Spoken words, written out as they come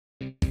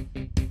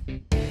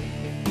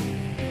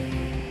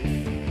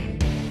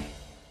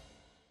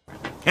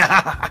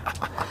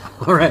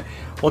All right,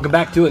 welcome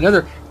back to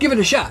another Give It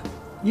a Shot.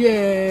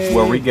 Yay!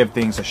 Where we give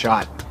things a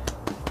shot.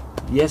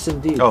 Yes,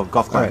 indeed. Oh,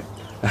 golf clap.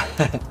 All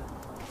right.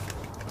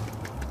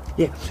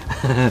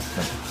 Yeah.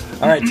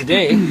 All right,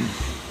 today,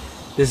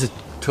 this is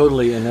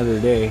totally another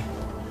day.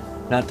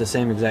 Not the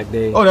same exact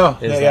day Oh, no.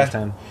 as last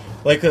time.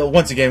 Like,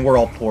 once again, we're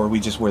all poor.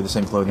 We just wear the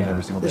same clothing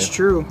every single day. It's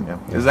true. Yeah.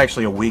 It was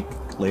actually a week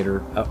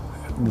later.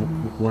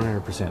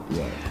 100%.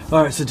 Yeah.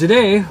 All right, so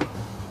today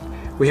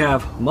we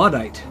have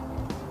MAUDITE,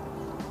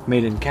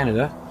 made in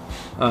Canada.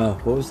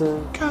 What was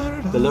the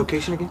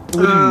location again?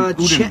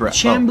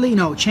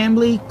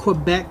 Chambly,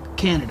 Quebec,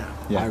 Canada.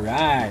 Yeah. All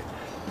right.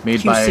 Made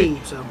QC, by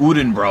so.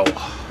 Udenbro.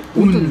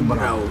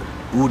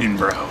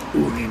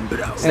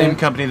 Udenbro. Same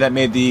company that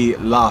made the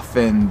La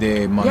Fin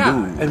de Mondou.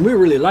 Yeah, and we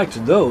really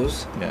liked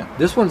those. Yeah.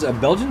 This one's a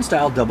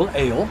Belgian-style double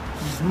ale,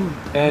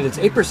 and it's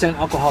 8%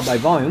 alcohol by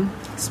volume.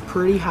 It's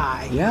pretty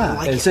high. Yeah, I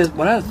like and it says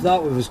what I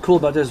thought was cool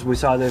about this. We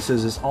saw this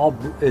is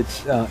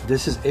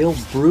this is ale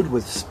brewed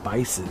with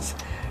spices,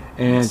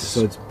 and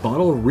so it's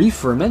bottle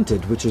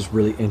re-fermented, which is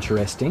really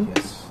interesting.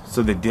 Yes.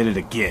 So they did it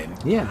again.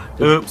 Yeah.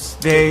 Oops,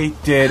 they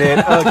did it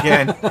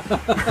again.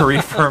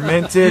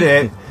 Re-fermented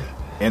it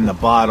in the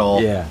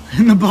bottle. Yeah.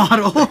 In the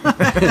bottle.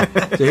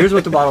 So here's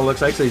what the bottle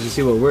looks like. So you can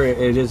see what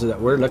it is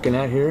that we're looking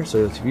at here.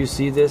 So if you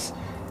see this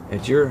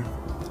at your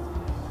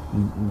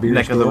beer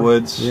Neck store, of the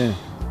woods. Yeah.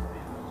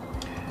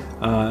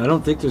 I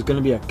don't think there's going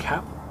to be a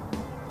cap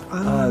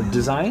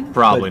design.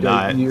 Probably but,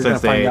 not. You're going to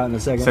find out in a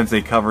second. Since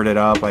they covered it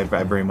up, I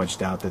very much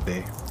doubt that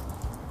they...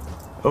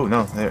 Oh,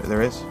 no,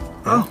 there is.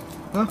 Oh.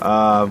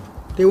 Well,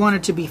 they want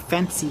it to be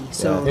fancy,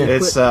 so they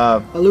it's put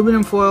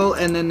aluminum foil,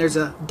 and then there's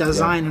a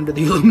design under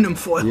the aluminum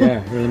foil. Yeah,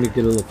 here, let me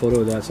get a little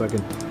photo of that so I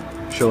can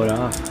show it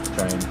off.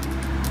 Try and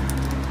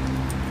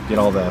get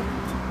all the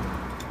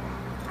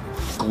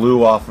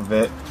glue off of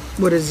it.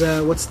 What is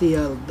what's the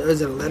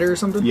is it a letter or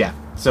something? Yeah,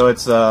 so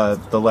it's the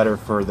letter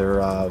for their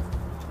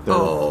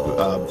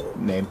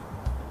name.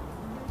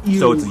 U.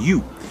 So it's a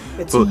U.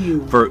 It's a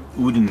U. For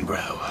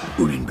Udenbro.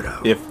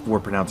 Unibrow. If we're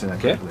pronouncing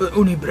that correctly.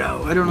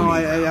 Unibrow. I don't know.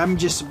 I'm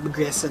just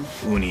guessing.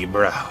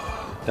 Unibrow.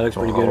 That looks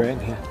pretty good,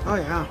 right? Yeah. Oh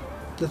yeah,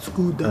 that's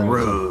good.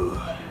 Bro.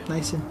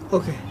 Nice and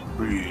okay.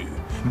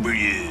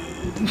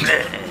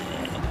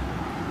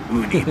 Oh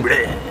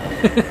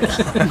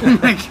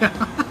my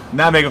God.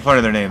 Not making fun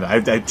of their name. I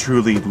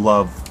truly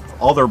love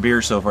all their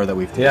beers so far that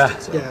we've tasted. Yeah.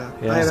 So.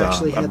 Yeah, I've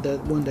actually had the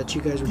one that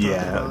you guys were talking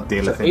about.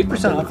 De La So Fin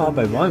 8% alcohol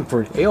by volume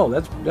for an ale.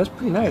 That's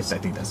pretty nice. I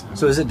think that's...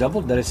 So is it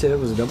double? Did I say it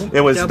was a double?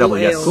 It was Double double,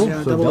 yes. ale. Cool.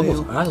 Yeah, so double doubles.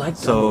 ale. I like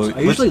So doubles. I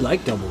usually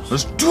like doubles.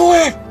 Let's do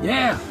it!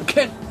 Yeah.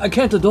 I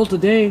can't adult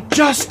today.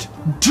 Just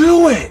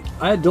do it!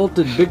 I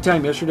adulted big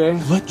time yesterday.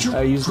 Let your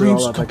I used it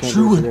dreams all up. I come can't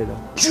true do it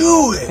and today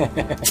do it!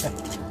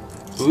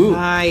 though. Ooh.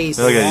 Nice.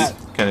 Look at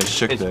this. Kind of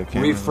shook It's the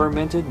camera.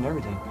 re-fermented and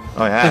everything.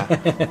 Oh, yeah.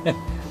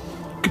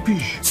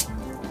 Capiche.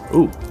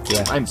 Ooh,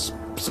 Yeah. I'm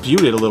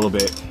spewed it a little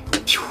bit.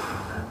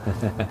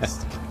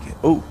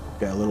 Oh,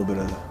 got a little bit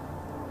of...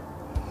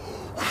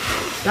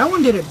 That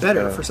one did it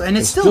better and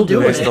it's still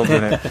doing It's still it.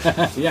 doing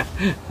it. Yeah.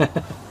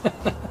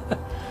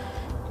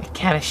 It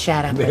kind of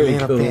shot up Very a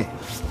little cool. bit.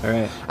 All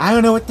right. I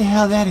don't know what the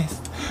hell that is,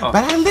 but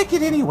I lick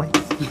it anyway.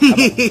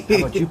 How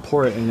about you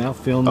pour it and now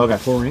film Okay.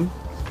 pouring?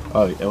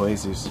 Oh,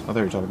 Oasis. I thought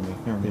you were talking to me.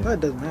 Never mind. Oh, it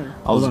doesn't matter.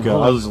 I'll just go.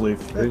 hold on. I'll just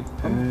leave. Ready?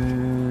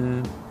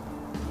 And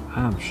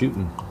I'm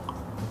shooting.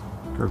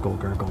 Gurgle,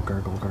 gurgle,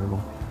 gurgle,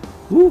 gurgle.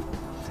 Woo!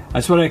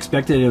 That's what I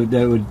expected.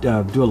 That it would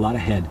do a lot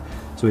of head.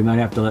 So we might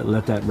have to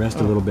let that rest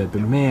a little bit.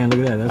 But man,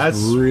 look at that. That's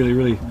really,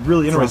 really,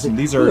 really interesting.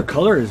 frothy. These Ooh, are the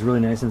color is really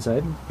nice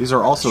inside. these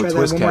are also Try that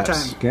twist one more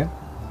caps. time. Okay.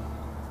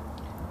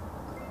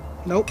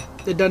 Nope.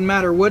 It doesn't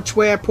matter which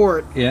way I pour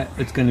it. Yeah,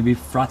 it's going to be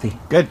frothy.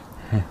 Good.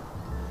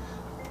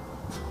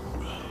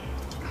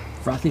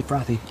 Frothy,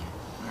 frothy.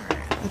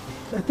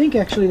 I think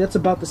actually that's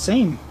about the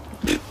same.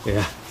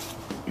 Yeah.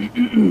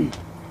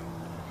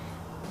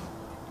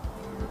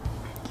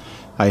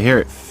 I hear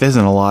it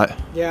fizzing a lot,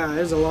 Yeah,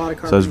 there's a lot of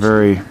carbon. so it's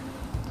very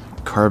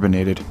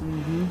carbonated.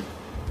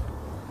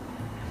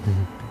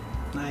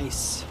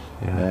 nice.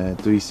 Yeah.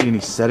 Do you see any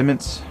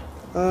sediments?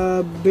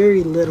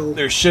 Very little.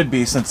 There should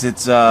be, since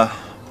it's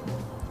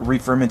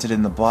re-fermented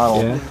in the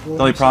bottle. Yeah. The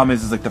only problem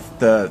is like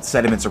the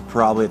sediments are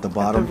probably at the At the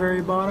bottom.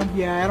 very bottom.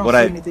 Yeah, I don't What see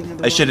I anything at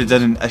the I should have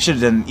bottom.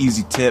 done an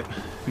easy tip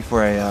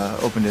before I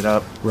opened it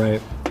up.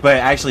 Right. But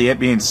actually, it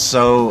being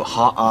so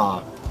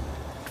hot,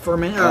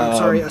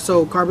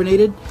 So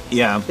carbonated.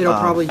 yeah, It'll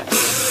probably.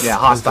 yeah,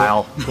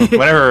 hostile,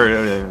 whatever it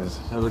is.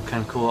 That look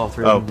kind of cool, all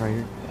three Oh. of them right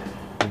here.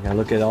 You gotta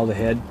look at all the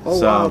head. Oh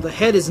So- wow, the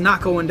head is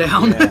not going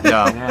down. Yeah,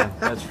 Yeah,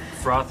 that's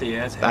frothy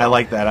as hell. I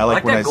like that. I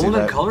like when that I see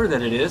golden that. color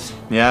that it is.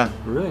 Yeah,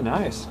 Really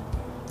nice.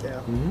 Yeah.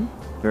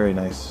 very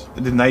nice.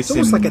 Nice It's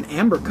almost and like an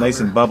amber color. nice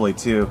and bubbly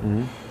too.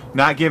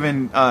 Not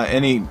giving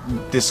any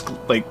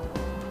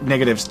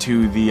negatives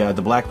to the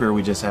black beer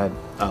we just had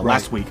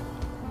last week.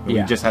 We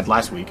Yeah. just had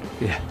last week.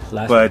 Yeah.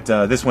 But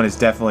this one is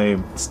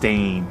definitely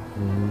staying.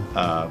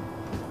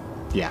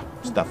 Yeah,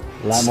 stuff.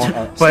 A lot more.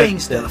 But- Staying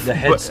stuff. The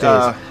head But,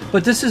 stays.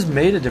 But this is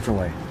made a different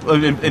way.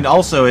 And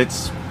also,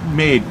 it's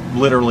made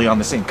literally on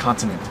the same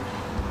continent.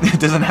 It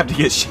doesn't have to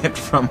get shipped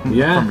from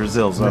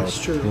Brazil. So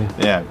That's true.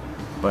 Yeah,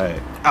 but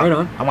Right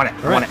on. I want it.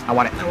 I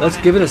want it. Let's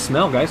give it a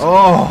smell, guys.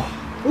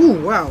 Oh, Ooh,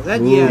 wow.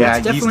 That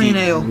that's definitely an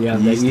ale. Yeah,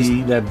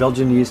 that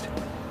Belgian yeast.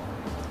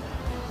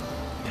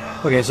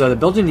 Okay, so the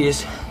Belgian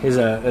yeast is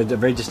a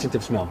very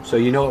distinctive smell. So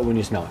you know it when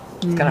you smell it.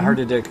 It's kind of hard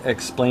to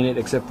explain it,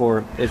 except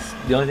for it's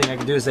the only thing I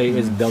can do is say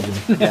it's Belgian.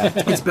 yeah.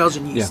 It's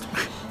Belgian yeast. Yeah.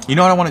 You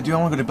know what I want to do? I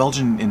want to go to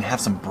Belgium and have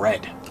some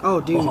bread. Oh,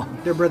 dude,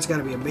 their bread's got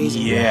to be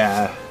amazing.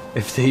 Yeah.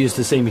 If they use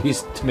the same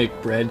yeast to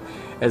make bread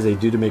as they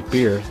do to make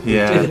beer,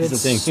 it's the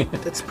thing.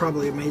 That's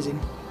probably amazing.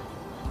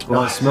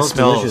 Well, it smells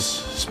delicious.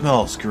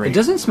 Smells great. It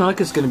doesn't smell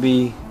like it's going to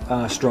be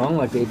strong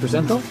like the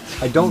 8% though.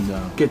 I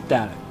don't get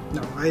that.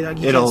 No,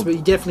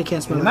 you definitely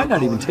can't smell it. It might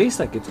not even taste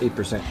like it's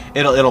 8%.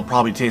 It'll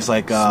probably taste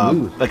like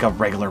a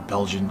regular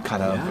Belgian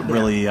kind of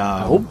really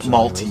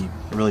malty,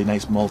 really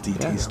nice malty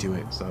taste to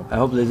it. So I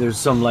hope that there's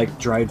some like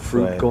dried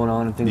fruit going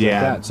on and things like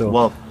that. So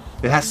well,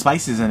 it has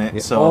spices in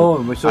it,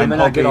 so we may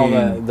not get all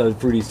the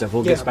fruity stuff.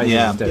 We'll get spices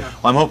instead.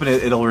 Well, I'm hoping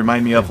it'll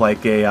remind me of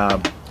like a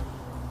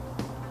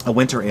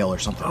winter ale or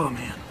something. Oh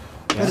man.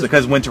 Yeah.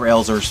 Because winter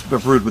ales are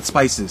brewed with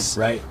spices,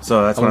 right?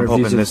 So that's what I'm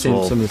hoping this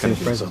will. Some of the same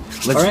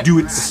spices. Let's do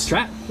it. Let's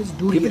try.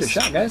 Give it a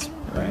shot, guys.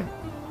 All right.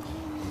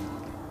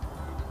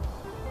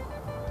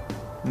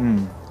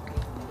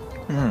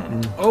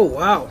 Oh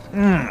wow.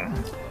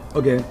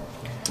 Okay.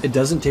 It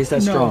doesn't taste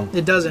that strong.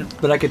 It doesn't.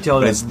 But I could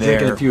tell that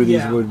drinking a few of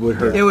these would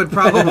hurt. It would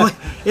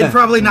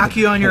probably knock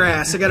you on your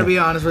ass. I got to be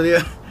honest with you.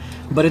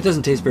 But it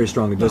doesn't taste very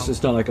strong.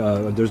 It's not like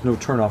there's no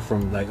turn off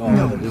from like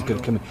it's gonna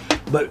come in.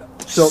 But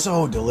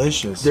so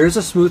delicious. There's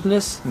a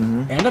smoothness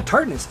and a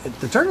tartness.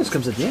 The tartness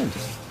comes at the end.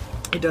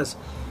 It does.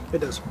 It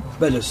does.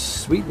 But the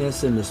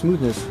sweetness and the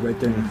smoothness right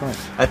there in the front.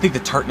 I think the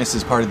tartness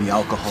is part of the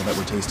alcohol that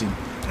we're tasting.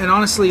 And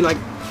honestly, like,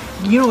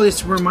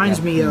 this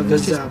reminds me of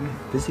busy though.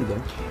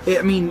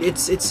 I mean, it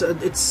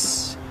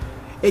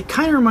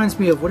kind of reminds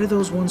me of what are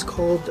those ones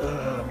called?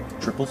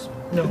 Triples.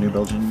 No, the New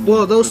Belgian.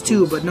 Well, those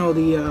triples. two, but no,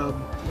 the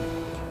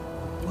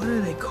what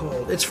are they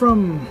called? It's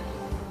from.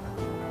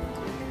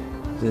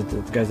 Is it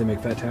the guys that make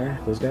Fat Tire?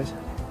 Those guys?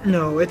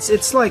 No,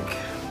 it's like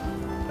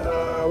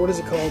what is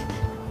it called?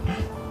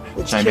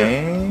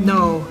 Chimay?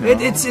 No,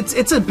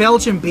 it's a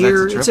Belgian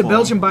beer. It's a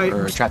Belgian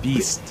or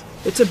Trappiste.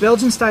 It's a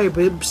Belgian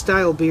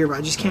style beer, but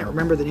I just can't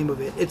remember the name of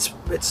it. It's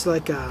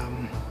like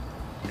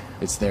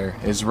It's there.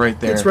 It's right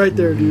there. It's right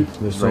there, dude.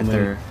 It's right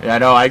there. Yeah, I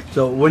know.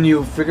 So when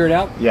you figure it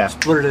out,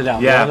 splurt it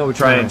out. Yeah, I know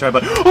try.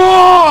 But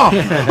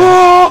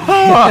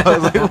I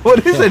was like,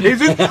 what is it?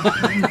 Jesus?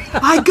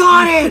 I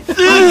got it!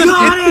 I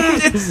got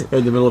it!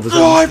 In the middle of his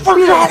I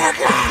forgot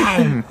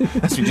again!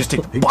 So you just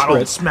take the bottle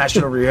and smash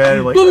it over your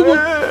head. Like,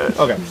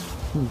 okay.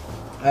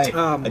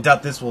 I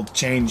doubt this will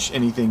change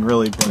anything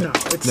really. But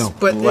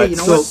But hey, you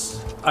know what?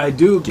 I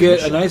do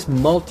get a nice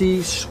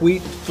malty,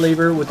 sweet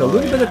flavor with a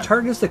little bit of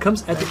tartness that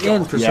comes at the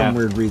end for some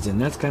weird reason.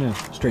 That's kind of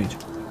strange.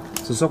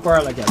 So far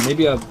I like that.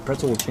 Maybe a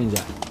pretzel will change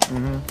that.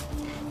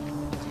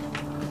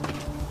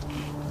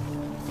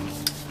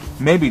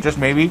 Maybe, just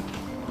maybe,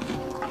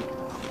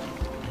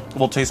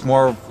 we'll taste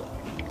more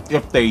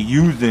if they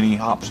use any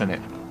hops in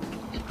it.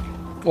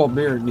 Well,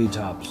 beer needs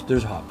hops.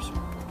 There's hops.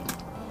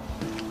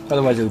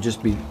 Otherwise it would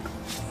just be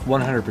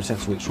 100%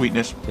 sweet.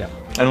 Sweetness. Yeah.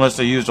 Unless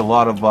they used a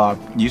lot of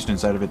yeast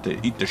inside of it to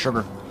eat the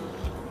sugar.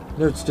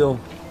 There's still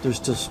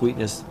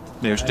sweetness.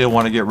 They still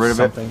want to get rid of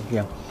it.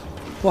 Yeah.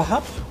 Well,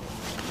 hops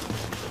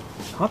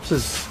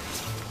is.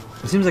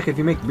 It seems like if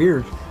you make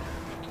beer,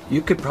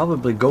 you could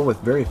probably go with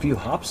very few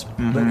hops,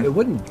 but it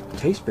wouldn't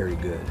taste very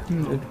good.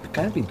 It'd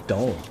kind of be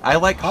dull. I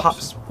like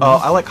hops.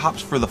 I like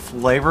hops for the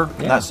flavor,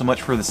 not so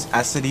much for the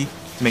acidity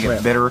to make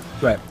it bitter.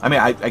 Right. I mean,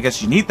 I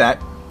guess you need that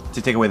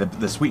to take away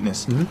the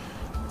sweetness.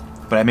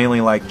 But I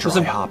mainly like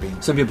dry hopping.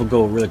 Some people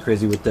go really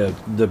crazy with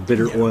the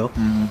bitter oil,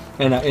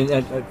 and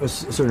a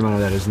certain amount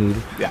of that is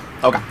needed. Yeah.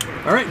 Okay.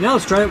 All right, now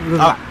let's try it.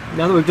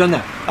 Now that we've done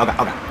that.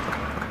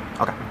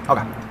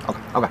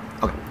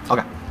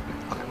 Okay.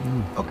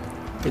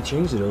 It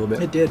changed it a little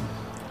bit. It did.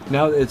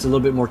 Now it's a little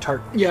bit more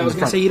tart. Yeah, I was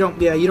gonna say you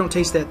don't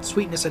taste that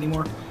sweetness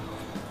anymore.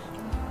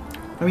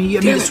 I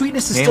mean, the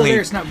sweetness is still there.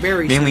 It's not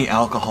very mainly sweet.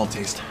 alcohol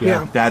taste.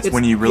 Yeah. That's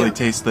when you really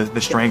taste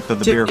the strength of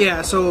the beer.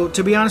 Yeah. So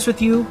to be honest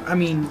with you, I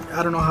mean,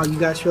 I don't know how you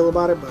guys feel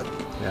about it, but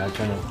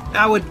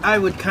I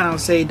would kind of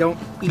say don't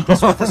eat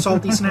this with a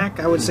salty snack.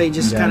 I would say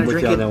just kind of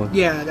drink it.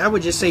 Yeah, I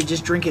would just say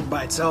just drink it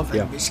by itself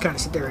and just kind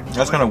of sit there and enjoy.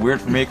 That's kind of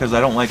weird for me because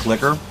I don't like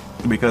liquor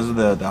because of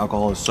the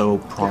alcohol is so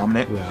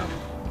prominent. Yeah.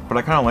 But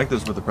I kind of like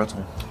this with the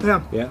pretzel. Yeah.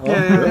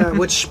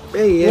 Which,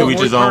 hey, to each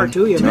his own.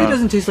 To you, to me, it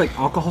doesn't taste like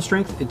alcohol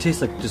strength. It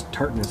tastes like just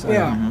tartness.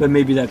 But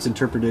maybe that's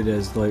interpreted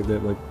as like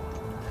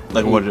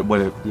what it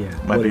might be.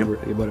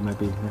 What it might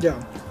be. Yeah.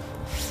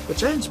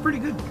 Which is pretty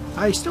good.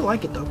 I still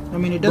like it though. I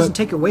mean, it doesn't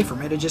take away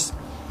from it. It just.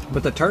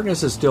 But the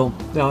tartness is still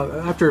now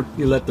after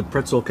you let the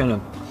pretzel kind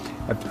of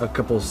a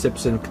couple of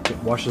sips and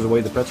washes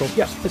away the pretzel.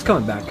 Yeah, it's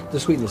coming back. The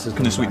sweetness is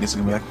coming back.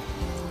 coming back.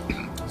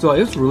 So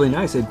it's really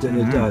nice.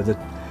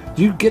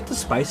 Do you get the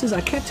spices?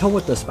 I can't tell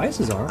what the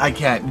spices are. I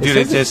can't, dude.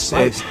 It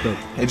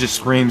just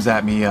screams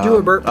at me. Do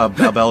a burp. A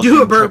Belgian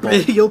Do a burp.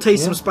 triple. You'll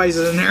taste some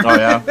spices in there. Oh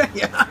yeah.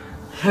 Yeah.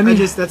 I mean,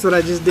 That's what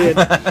I just did.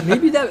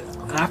 maybe that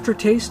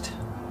aftertaste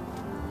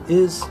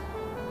is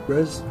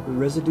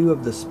residue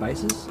of the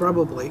spices.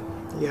 Probably.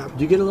 Yeah.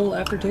 Do you get a little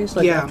aftertaste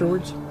like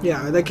afterwards?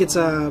 Yeah, like it's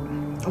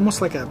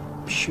almost like a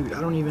shoot.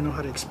 I don't even know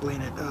how to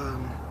explain it.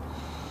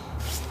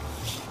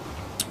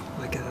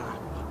 Like a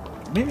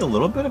Maybe a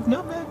little bit of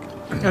nutmeg.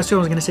 that's what I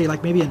was gonna say.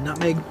 Like maybe a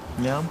nutmeg.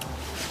 Yeah.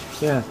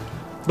 Yeah.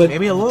 But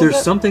Maybe a little there's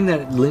bit. something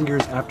that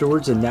lingers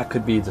afterwards, and that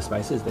could be the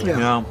spices. There.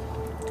 Yeah.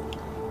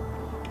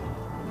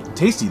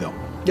 Tasty though.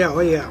 Yeah. Oh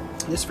yeah.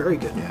 It's very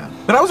good. Yeah.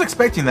 But I was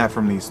expecting that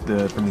from these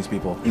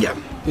people. Yeah.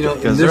 You know,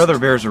 Because their other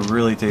beers are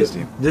really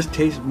tasty. This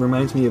taste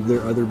reminds me of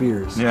their other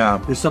beers. Yeah.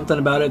 There's something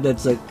about it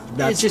that's like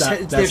It's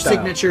their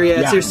signature.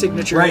 Yeah, it's their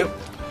signature. Right.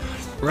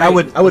 I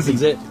would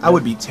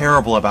be it.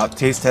 terrible about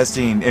taste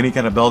testing any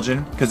kind of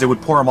Belgian because they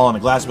would pour them all in a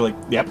glass and be like,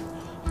 "Yep,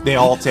 they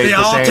all taste the same." They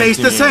all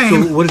taste the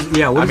same. So what is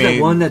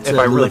that one that's if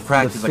I really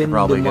practice, I could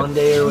probably get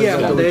Monday or Yeah,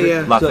 Monday,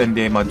 yeah. La Fin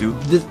de Madu.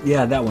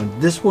 That one.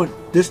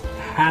 This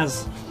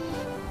has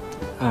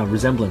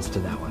resemblance to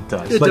that one.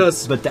 Does. It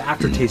does. But the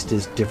aftertaste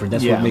is different.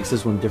 That's what makes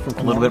this one different.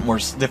 A little bit more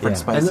different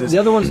spices. And the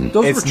other ones,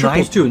 those were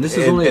triples too, and this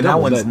is only a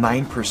double. And that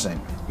one's 9%.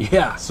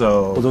 Yeah.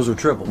 So those are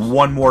triples.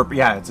 One more,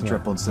 it's a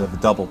triple instead of a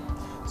double.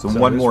 So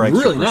one more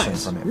extra really percent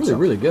nice. from it. Really,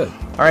 really good.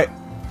 All right.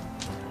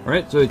 All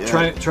right. So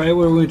try it.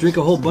 We're going to drink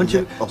a whole bunch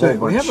of.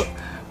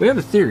 We have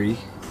a theory.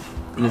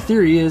 And the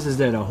theory is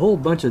that a whole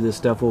bunch of this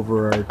stuff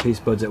over our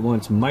taste buds at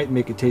once might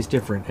make it taste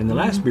different. And the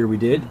last beer we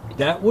did,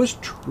 that was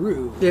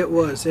true. It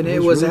was, and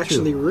it was really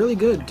actually really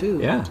good too.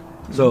 Yeah.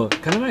 So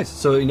kind of nice.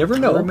 So you never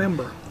know. I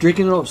remember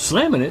drinking it,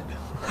 slamming it,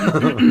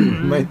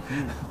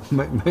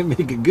 might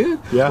make it good.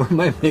 Yeah. Or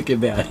might make it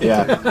bad.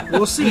 Yeah.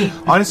 We'll see.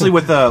 Honestly,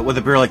 with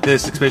a beer like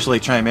this, especially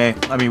Chime,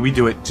 I mean, we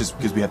do it just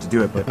because we have to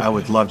do it. But I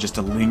would love just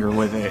to linger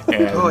with it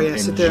and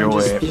sit there and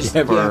enjoy just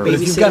it But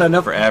if you've got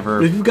enough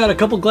forever. If you've got a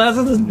couple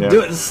glasses,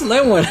 do it.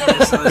 Slam one.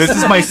 This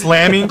is my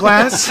slamming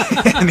glass,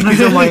 and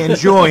these are my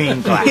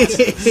enjoying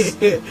glasses.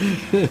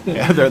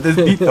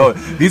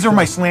 These are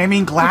my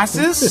slamming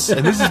glasses,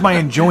 and this is my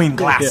enjoying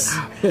glass.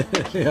 Yep.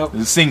 It's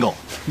a single,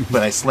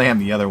 but I slam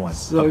the other one.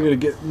 So I'm gonna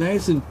get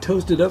nice and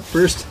toasted up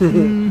first.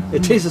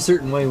 It tastes a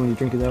certain way when you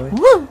drink it that way.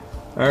 Woo!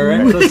 All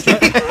right, let's try.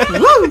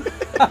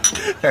 All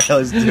right,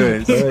 let's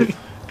do it.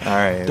 All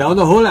right. Down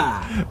the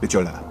hola.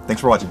 Bichola.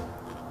 Thanks for watching.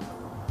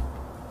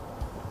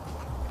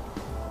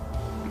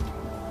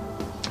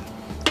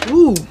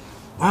 Ooh,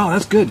 Wow,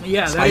 that's good.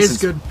 yeah, Spices.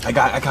 that is good.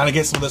 I kind of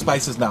get some of the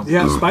spices now.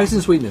 Yeah, spice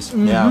and sweetness.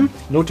 Yeah.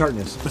 No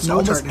tartness. It's No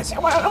almost- tartness. I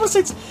want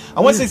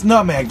to say it's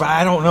nutmeg, but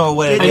I don't know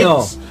what it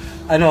is.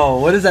 I know.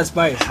 What is that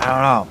spice?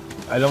 I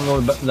I don't know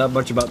not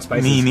much about don't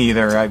spices. know. Me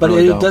neither. I But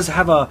really it don't. does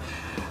have a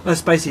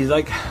spicy,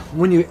 like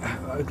when you,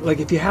 like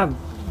if you have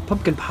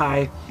pumpkin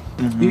pie,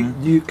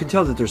 you can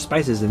tell that there's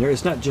spices in there.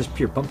 It's not just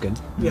pure pumpkin.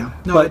 Yeah,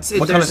 no, But it's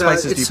what kind of there's,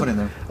 spices do you it's, put in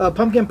there?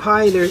 Pumpkin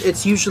pie. There,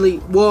 it's usually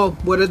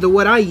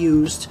what I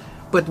used,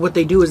 but what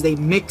they do is they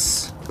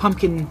mix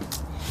pumpkin.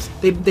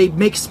 They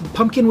mix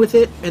pumpkin with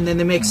it, and then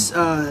they mix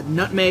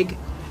nutmeg,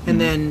 and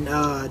then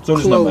So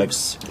does nutmeg.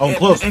 cloves. Oh,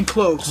 cloves. And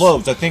cloves.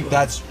 Cloves. I think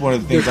that's one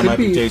of the things I might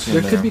be tasting.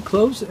 There could be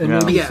cloves and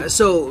maybe Yeah,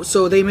 so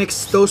they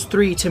mix those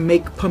three to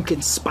make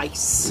pumpkin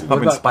spice. What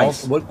Pumpkin about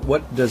spice.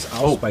 what does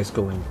allspice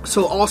go in?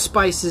 So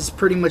allspice is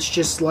pretty much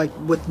just like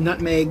with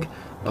nutmeg,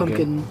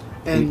 pumpkin,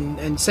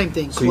 and same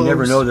thing. So you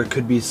never cloves. know. There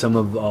could be some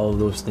of all of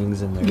those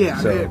things in there. Yeah,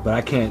 So, yeah. but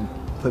I can't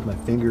put my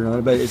finger on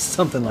it. But it's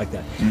something like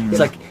that. It's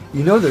like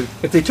that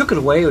if they took it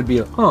away, it would be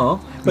a But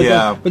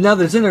Yeah. but now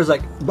that it's in there, it's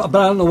like, but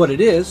I don't know what it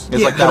is.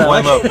 It's like that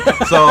one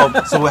look.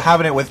 So we're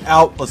having it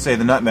without, let's say,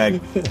 the nutmeg,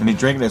 and you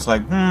drink it. It's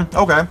like,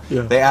 okay.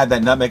 Yeah. They add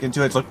that nutmeg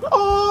into it. It's like, Yeah.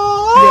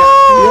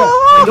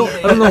 I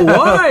don't know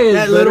why. It's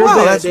That little better.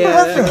 bit, that's yeah,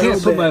 perfect. I that can't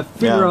little put my bit.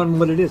 finger on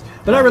what it is,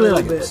 but I really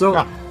like little it. bit. So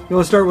Yeah. you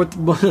want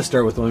to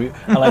start with one.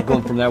 I like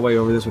going from that way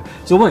over this way.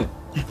 So William,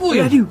 Oh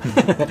yeah, I do.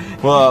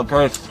 well,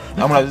 Chris,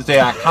 I'm going to say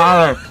I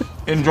kind of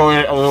enjoyed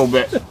it a little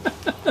bit.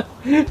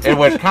 It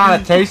was kind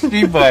of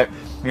tasty, but,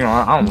 I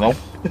don't know.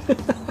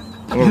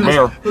 It was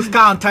beer. It's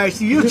kind of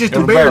tasty. You just It a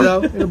was beer beer.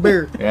 though. It's a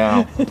beer.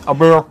 Yeah. A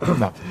beer.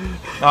 No.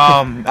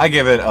 I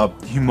give it a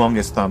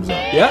humongous thumbs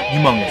up. Yeah?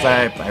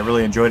 Humongous. I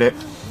really enjoyed it.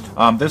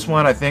 This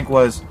one, I think,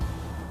 was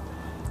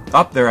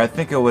up there. I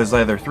think it was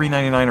either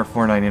 $3.99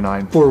 or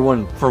 $4.99 for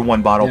one for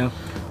one bottle. Yeah.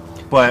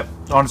 But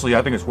honestly,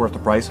 I think it's worth the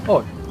price.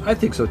 Oh, I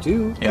think so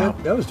too. Yeah.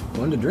 That was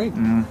fun to drink.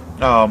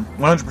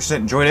 100%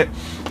 enjoyed it.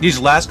 These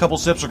last couple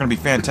sips are going to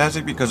be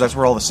fantastic because that's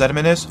where all the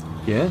sediment is.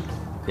 Yeah.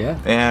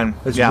 And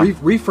It's yeah,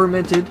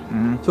 re-fermented.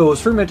 So it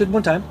was fermented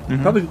one time.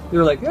 Probably they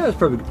were like,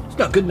 it's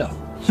not good enough.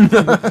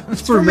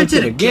 It's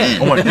fermented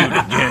again. I want to do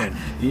it again.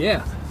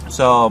 Yeah.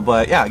 So,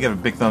 but yeah, I give it a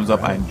big thumbs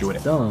up. I enjoyed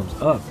it. Thumbs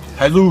up.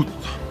 Hello.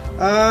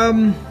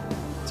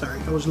 Sorry,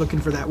 I was looking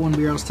for that one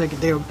beer I was taking.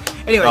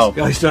 Anyways,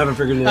 I still haven't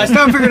figured it out. I still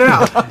haven't figured it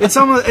out. It's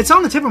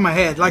on the tip of my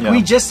head. Like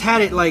we just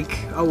had it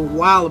like a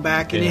while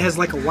back, and it has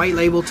like a white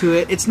label to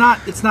it. It's not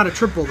a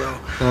triple though.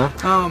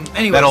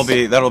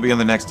 Anyways, that'll be in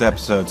the next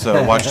episode.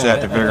 So watch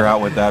that to figure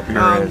out what that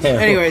beer is.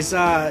 Anyways,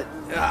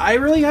 I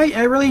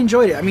really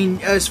enjoyed it. I mean,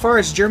 as far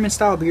as German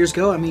style beers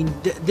go, I mean,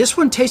 this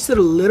one tasted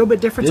a little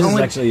bit different. This is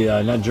actually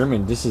not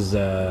German. This is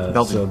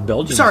Belgian.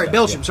 Sorry, style.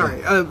 Belgium.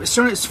 Sorry.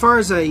 So as far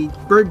as a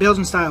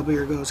Belgian style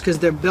beer goes, because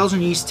the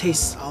Belgian yeast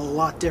tastes a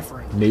lot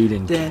different. Made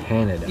in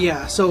Canada.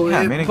 Yeah. So,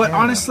 but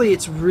honestly,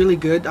 it's really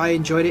good. I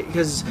enjoyed it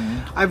because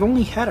I've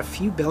only had a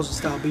few Belgian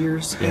style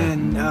beers,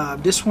 and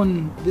this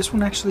one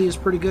actually is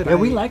pretty good. Yeah,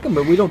 we like them,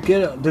 but we don't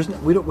get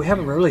we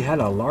haven't really had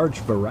a large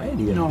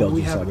variety of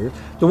Belgian style beers.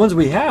 The ones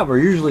we have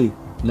are usually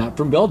not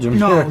from Belgium.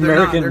 No, they're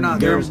American. They're not.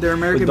 They're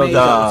American made.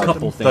 A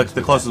couple things.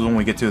 The closest one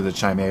we get to is the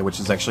Chimay, which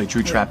is actually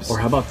true Trappist. Or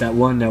how about that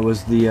one that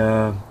was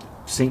the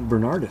Saint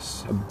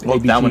Bernardus? Well,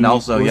 that one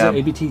also, yeah.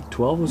 ABT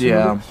 12 was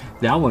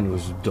that one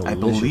was delicious. I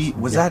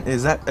believe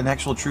is that an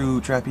actual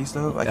true Trappist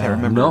though? I can't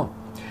remember. No.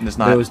 It's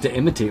not. It was to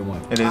imitate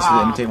one. It is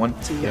to imitate one.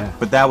 Yeah,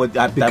 but that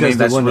means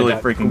that's really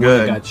freaking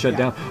good. Got shut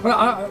down.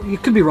 Well, you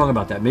could be wrong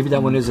about that. Maybe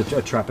that one is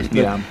a Trappist.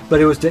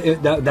 But it was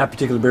that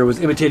particular beer was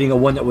imitating a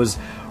one that was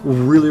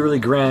really, really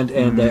grand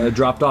and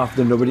dropped off.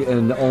 Then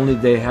only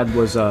they had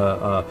was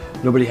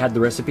nobody had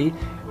the recipe.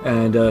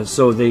 And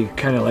so they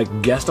kind of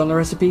like guessed on the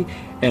recipe,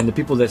 and the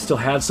people that still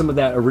had some of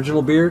that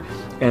original beer,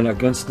 and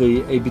against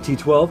the ABT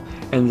 12,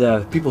 and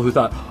the people who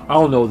thought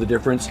I'll know the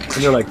difference, and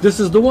they're like, "This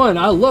is the one.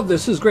 I love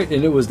this. This is great."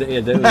 And it was the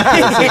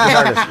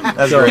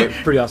That's great.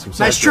 Pretty awesome.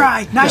 So nice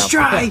try.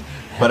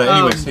 But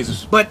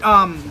anyways,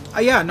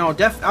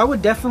 I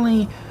would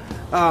definitely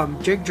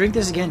drink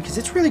this again because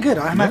it's really good.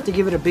 I'm gonna have to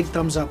give it a big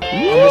thumbs up on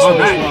this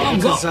one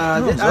as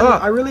well because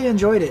I really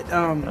enjoyed it,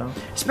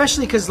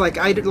 especially because like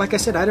I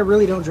said, I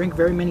really don't drink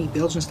very many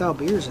Belgian style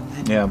beers.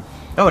 And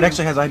oh, it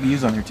actually has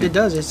IBUs on here too. It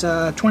does. It's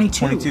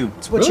 22.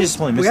 Which is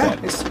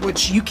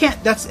which you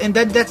can't. That's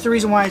the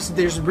reason why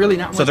there's really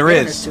not much. So there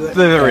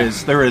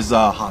is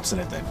hops in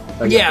it then.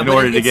 In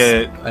order to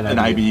get an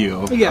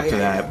IBU up to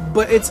that.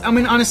 But it's, I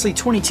mean, honestly,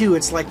 22,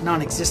 it's like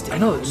non-existent. I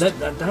know,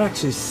 that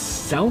actually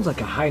sounds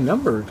like a high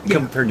number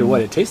compared to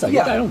what it tastes like.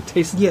 I don't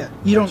taste you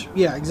much.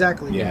 Don't,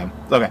 exactly. Yeah.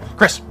 Okay,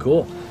 Chris.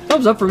 Cool.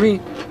 Thumbs up for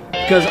me,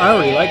 because I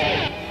already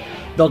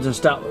like Belgian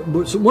style.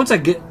 So once I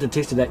get the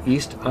taste of that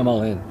yeast, I'm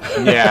all in.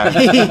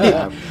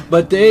 Yeah.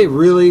 But they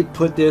really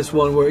put this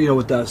one where,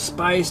 with the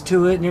spice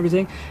to it and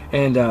everything.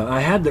 And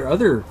I had their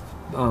other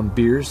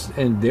beers,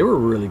 and they were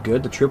really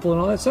good, the triple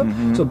and all that stuff.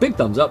 So big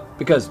thumbs up,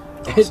 because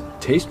it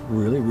tastes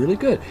really, really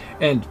good.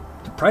 And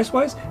price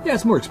wise,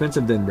 it's more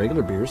expensive than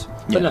regular beers,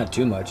 but not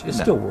too much. It's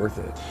still worth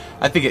it.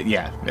 I think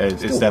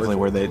it's definitely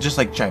worth it. Just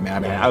like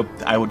Chimay.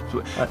 I would.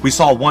 We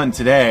saw one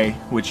today,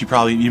 which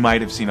you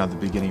might have seen at the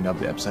beginning of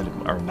the episode,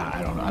 or not.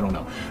 I don't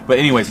know. But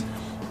anyways,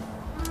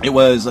 it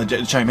was a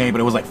Chimay,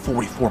 but it was like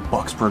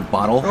 $44 per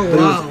bottle. Oh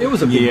wow! It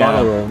was a big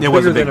bottle. It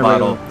was a big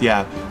bottle.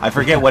 Yeah, I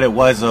forget what it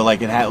was. Though,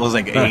 like it was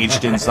like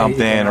aged in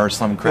something or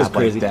some crap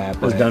like that.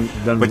 But it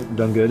was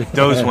done good.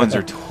 Those ones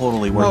are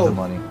totally worth the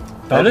money.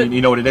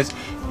 You know what it is?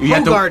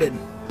 Hoegaarden.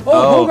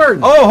 Hoegaarden.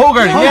 Oh,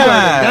 Hoegaarden.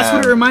 Yeah, that's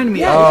what it reminded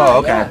me of. Oh,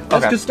 okay.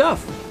 That's good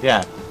stuff.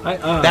 Yeah,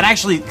 that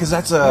actually, because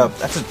that's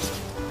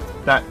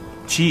not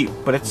cheap,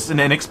 but it's an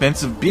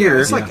inexpensive beer.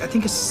 It's like I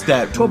think it's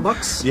 $12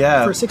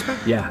 for a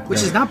 6-pack. Yeah,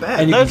 which is not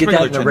bad. And you can get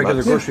that in a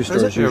regular grocery store.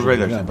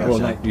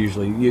 Not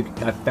usually.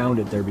 I found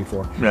it there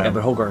before. Yeah,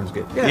 but Hoegaarden's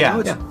good. Yeah.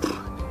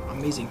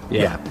 Amazing.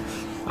 Yeah.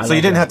 So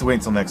you didn't have to wait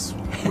until next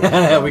week.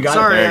 We got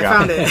Sorry, it. I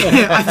found it.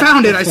 I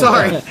found it. I'm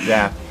sorry.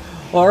 Yeah.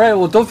 All right.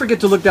 Well, don't forget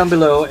to look down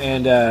below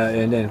and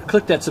then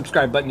click that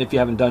subscribe button if you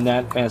haven't done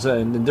that.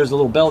 And there's a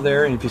little bell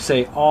there, and if you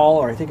say all,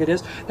 or I think it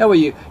is, that way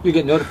you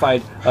get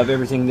notified of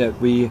everything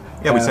that we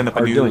send up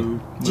a new doing.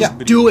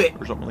 Do it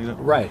or something like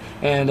that. Right.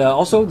 And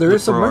also there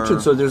is some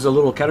merch, so there's a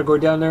little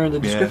category down there in the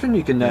description.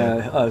 You can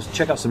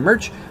check out some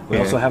merch. We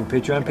also have a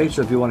Patreon page,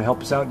 so if you want to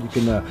help us out, you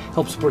can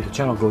help support the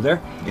channel. Go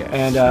there. Yeah.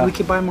 And we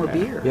can buy more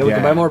beer. Yeah, we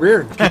can buy more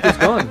beer. Keep this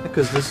going,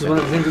 because this is one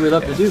of the things that we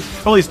love to do.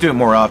 At least do it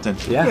more often.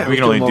 Yeah. We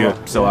can only do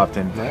it so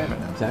often. Right,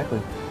 exactly.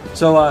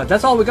 So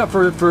that's all we got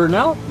for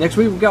now. Next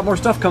week we've got more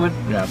stuff coming.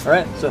 Yeah. All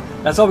right. So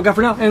that's all we got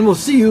for now, and we'll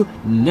see you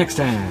next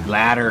time.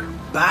 Later.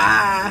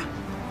 Bye.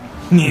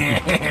 Yeah.